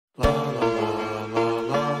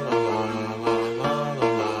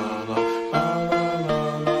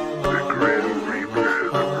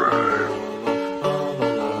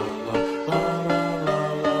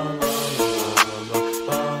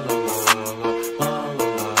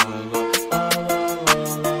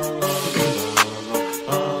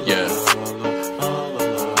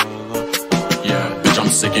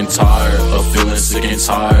sick and tired of feeling sick and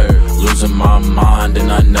tired, losing my mind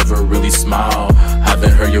and I never really smile.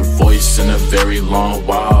 Haven't heard your voice in a very long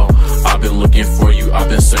while. I've been looking for you, I've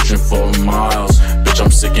been searching for miles. Bitch,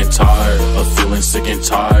 I'm sick and tired of feeling sick and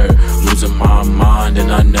tired, losing my mind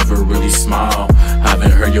and I never really smile.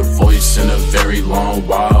 Haven't heard your voice in a very long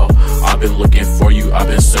while. I've been looking for you, I've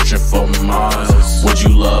been searching for miles. Would you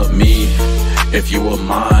love me if you were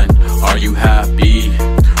mine? Are you happy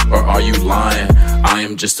or are you lying? I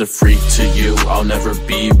am just a freak to you, I'll never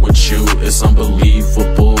be with you. It's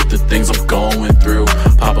unbelievable the things I'm going through.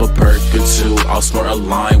 Pop a perk or two, I'll snort a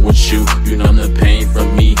line with you. You numb the pain for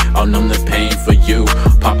me, I'll numb the pain for you.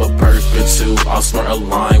 Pop a perk or two, I'll snort a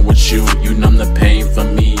line with you. You numb the pain for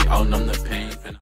me, I'll numb the pain.